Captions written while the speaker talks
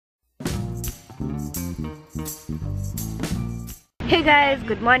Hey guys,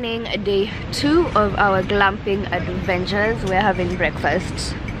 good morning. Day 2 of our glamping adventures. We're having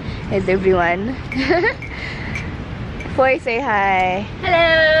breakfast. Here's everyone. Boy, say hi.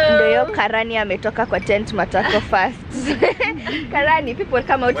 Hello. Ndio Karani ametoka kwa tent matako fast. Karani, people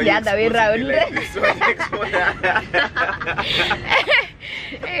come out the other way round.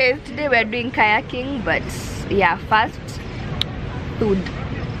 Today we're doing kayaking, but yeah, fast food.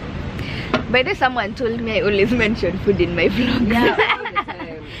 By the way, someone told me I always mention food in my vlog. Yeah, all the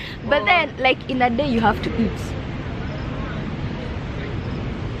time. But then, like in a day, you have to eat.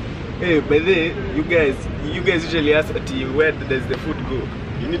 Hey, by the way, you guys usually ask where does the food go?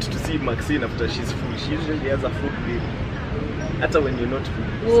 You need to see Maxine after she's full. She usually has a food bill. That's when you're not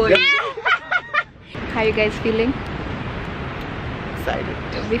full. How are you guys feeling? Excited.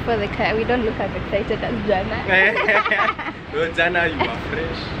 Before the car, we don't look as excited as Jana. No, Jana, you are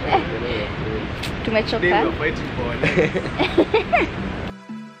fresh. Tumechoka. Today we're fighting for our lives.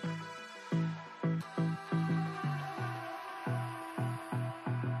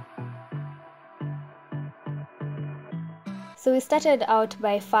 So we started out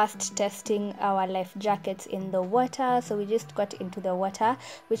by first testing our life jackets in the water. So we just got into the water,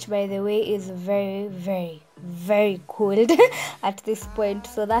 which by the way is very, very, very cold at this point.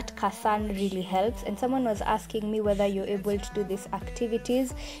 So that kasan really helps. And someone was asking me whether you're able to do these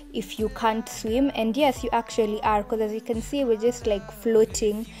activities if you can't swim. And yes, you actually are, because as you can see, we're just like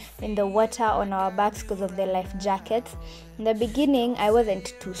floating in the water on our backs because of the life jackets. In the beginning, I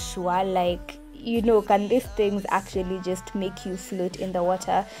wasn't too sure, like, you know, can these things actually just make you float in the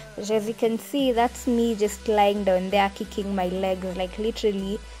water? But as you can see, that's me just lying down there kicking my legs. Like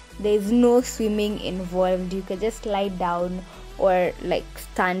literally there's no swimming involved. You can just lie down or like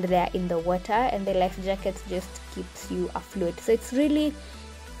stand there in the water, and the life jackets just keeps you afloat. So it's really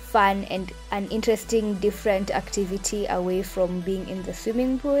fun and an interesting different activity away from being in the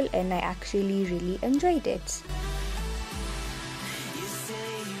swimming pool, and I actually really enjoyed it.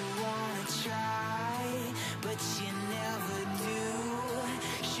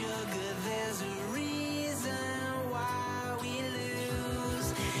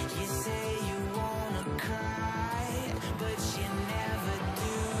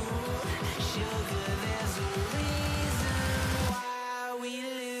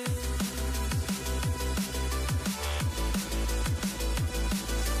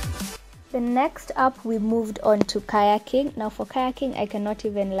 The next up, we moved on to kayaking. Now for kayaking, I cannot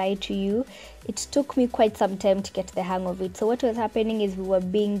even lie to you, it took me quite some time to get the hang of it. So what was happening is we were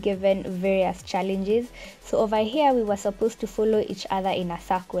being given various challenges. So over here, we were supposed to follow each other in a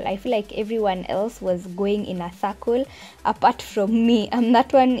circle. I feel like everyone else was going in a circle apart from me. I'm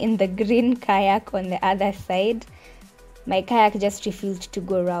that one in the green kayak on the other side. My kayak just refused to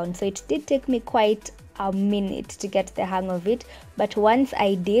go around. So it did take me quite a minute to get the hang of it, but once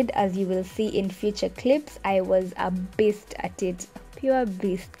I did, as you will see in future clips, I was a beast at it, a pure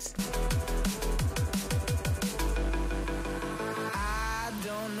beast. I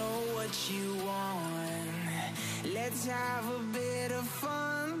don't know what you want. Let's have a bit of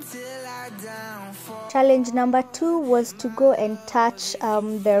fun till I downfall. Challenge number 2 was to go and touch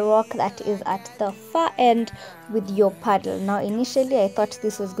the rock that is at the far end with your paddle. Now initially I thought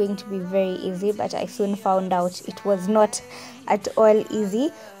this was going to be very easy, but I soon found out it was not at all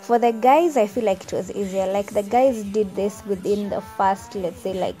easy. For the guys, I feel like it was easier. Like the guys did this within the first, let's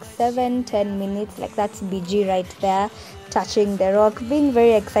say like 7-10 minutes. Like that's BG right there, touching the rock, being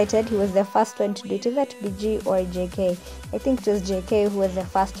very excited. He was the first one to do it. Is that BG or JK? I think it was JK who was the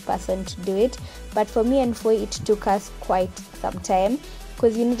first person to do it. But for me and Foy, it took us quite some time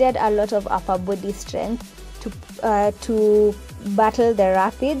because you needed a lot of upper body strength to battle the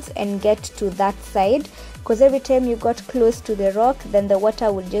rapids and get to that side, because every time you got close to the rock, then the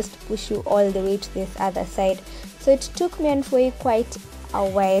water would just push you all the way to this other side. So it took me and Foy quite a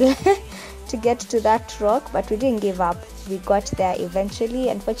while to get to that rock, but we didn't give up. We got there eventually.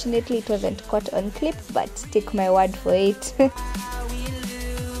 Unfortunately, it wasn't caught on clip, but take my word for it.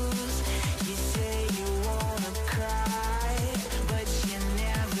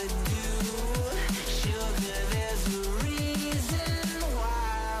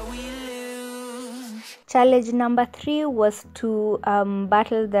 Challenge number 3 was to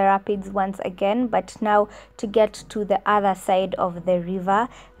battle the rapids once again, but now to get to the other side of the river.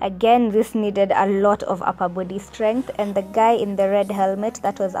 Again, this needed a lot of upper body strength, and the guy in the red helmet,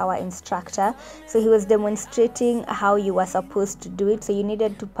 that was our instructor. So he was demonstrating how you were supposed to do it. So you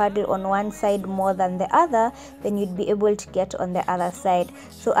needed to paddle on one side more than the other, then you'd be able to get on the other side.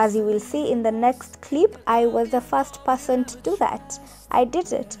 So as you will see in the next clip, I was the first person to do that. I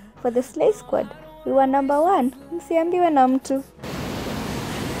did it. for the Slay Squad. We were number 1. Msiambiwe na mtu.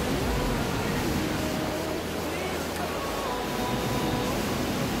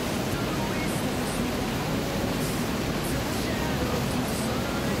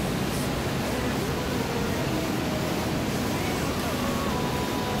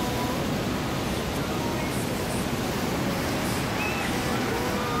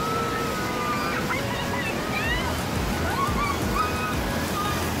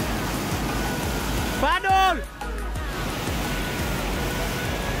 Paddle!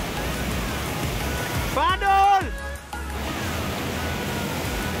 Paddle!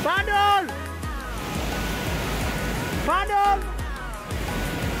 Paddle! Paddle!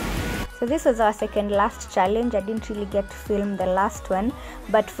 So this was our second last challenge. I didn't really get to film the last one,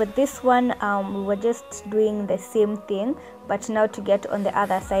 but for this one we were just doing the same thing, but now to get on the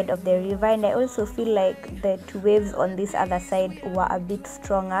other side of the river. And I also feel like the two waves on this other side were a bit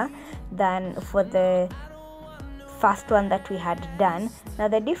stronger than for the first one that we had done. Now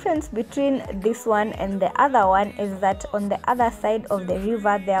the difference between this one and the other one is that on the other side of the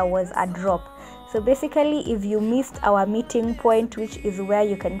river there was a drop. So basically, if you missed our meeting point, which is where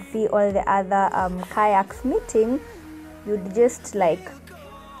you can see all the other kayaks meeting, you'd just like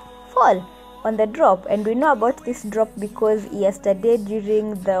fall on the drop. And we know about this drop because yesterday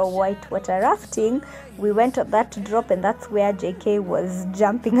during the whitewater rafting, we went up that drop, and that's where JK was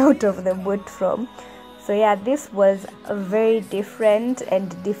jumping out of the boat from. So yeah, this was very different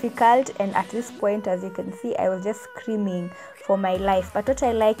and difficult, and at this point, as you can see, I was just screaming for my life. But what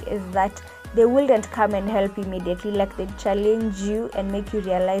I like is that they wouldn't come and help immediately. Like, they challenge you and make you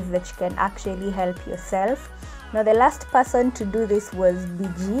realize that you can actually help yourself. Now the last person to do this was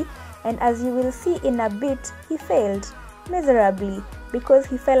BG, and as you will see in a bit, he failed miserably because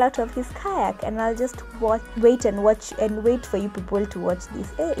he fell out of his kayak. And I'll just wait for you people to watch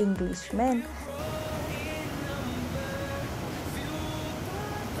this. Hey, English man.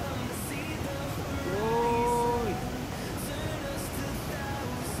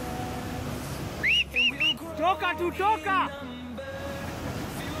 Toka tu toka!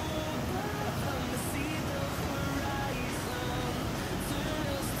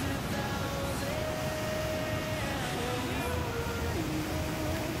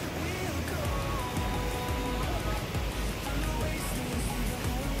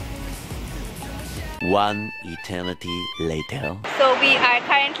 One eternity later. So we are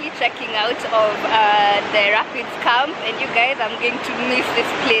currently checking out of the Rapids camp, and you guys, I'm going to miss this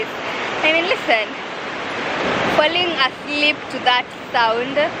place. I mean, listen, falling asleep to that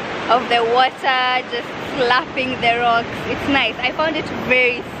sound of the water just slapping the rocks, it's nice. I found it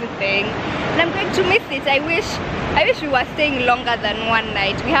very soothing, and I'm going to miss it. I wish we were staying longer than one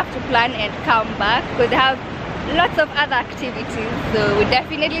night. We have to plan and come back because they have lots of other activities, so we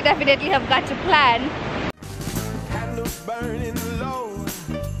definitely have got to plan.